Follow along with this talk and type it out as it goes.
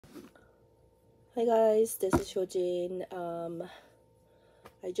Hi guys, this is Shojin.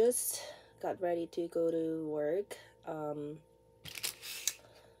 I just got ready to go to work. I'm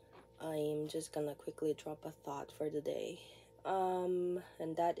just gonna quickly drop a thought for the day. And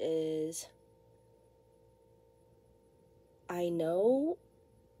that is, I know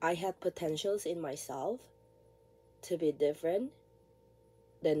I had potentials in myself to be different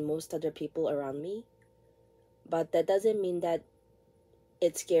than most other people around me, but that doesn't mean that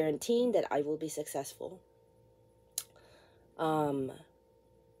it's guaranteeing that I will be successful. Um,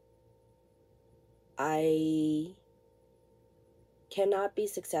 I cannot be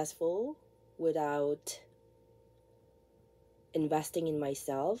successful without investing in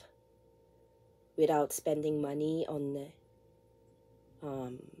myself, without spending money on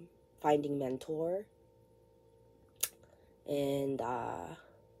um, finding mentor, and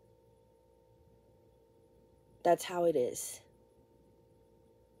that's how it is.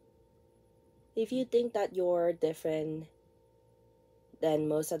 If you think that you're different than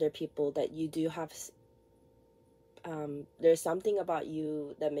most other people, that you do have there's something about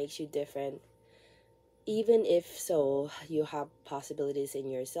you that makes you different, even if so you have possibilities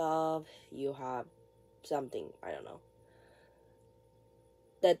in yourself, you have something, I don't know,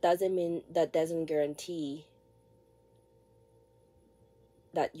 that doesn't guarantee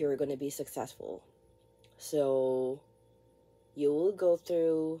that you're going to be successful. So you will go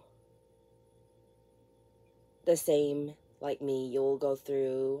through the same like me. You will go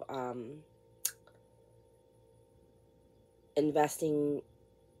through investing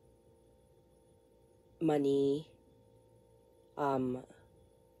money um,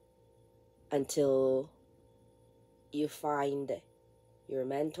 until you find your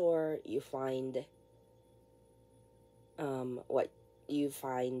mentor, you find what you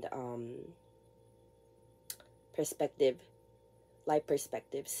find perspective, life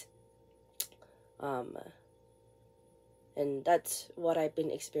perspectives. Um, and that's what I've been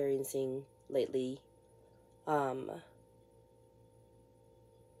experiencing lately. Um,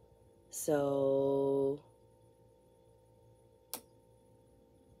 so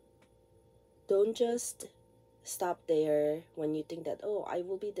don't just stop there when you think that, oh, I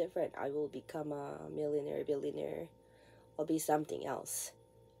will be different, I will become a millionaire, billionaire, I'll be something else,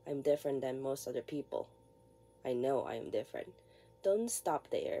 I'm different than most other people, I know I'm different. Don't stop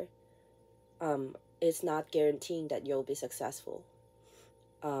there. It's not guaranteeing that you'll be successful.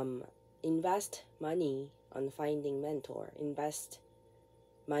 um, Invest money on finding mentor, invest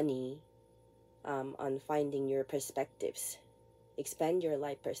money on finding your perspectives, expand your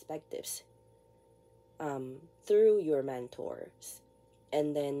life perspectives through your mentors,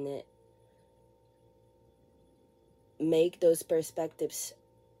 and then make those perspectives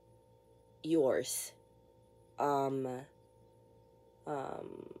yours um,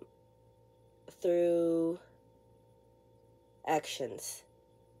 um, through actions.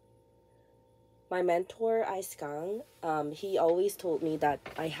 My mentor, Aiskang, he always told me that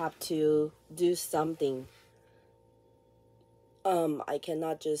I have to do something. I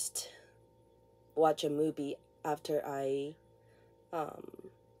cannot just watch a movie after I um,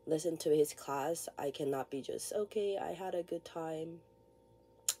 listen to his class. I cannot be just, okay, I had a good time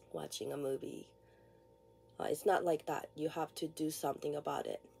watching a movie. It's not like that. You have to do something about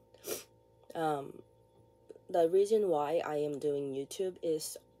it. Um, the reason why I am doing YouTube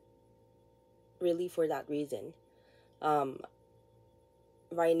is really for that reason. Um,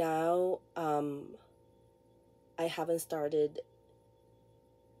 right now, I haven't started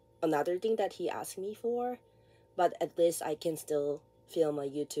another thing that he asked me for, but at least I can still film a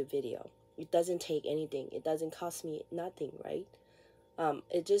YouTube video. It doesn't take anything. It doesn't cost me nothing, right?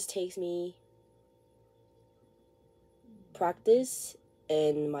 It just takes me practice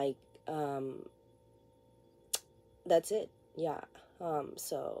and my um, that's it. Yeah.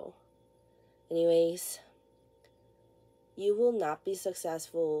 So, anyways, you will not be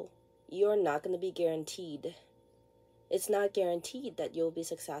successful. You're not gonna be guaranteed. It's not guaranteed that you'll be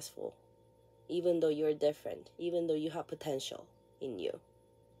successful, even though you're different, even though you have potential in you.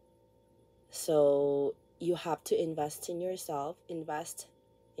 So you have to invest in yourself, invest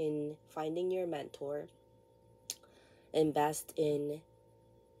in finding your mentor, invest in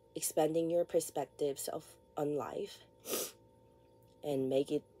expanding your perspectives of on life, and make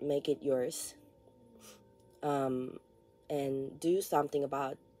it yours. Um, and do something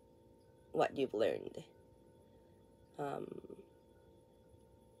about what you've learned. Um,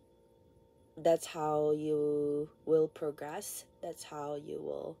 that's how you will progress. That's how you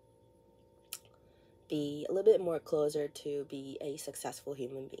will be a little bit more closer to be a successful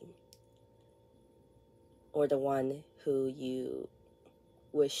human being, or the one who you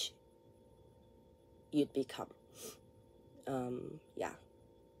wish you'd become. Yeah,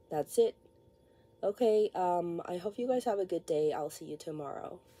 that's it. Okay, I hope you guys have a good day. I'll see you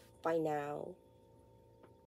tomorrow. Bye now.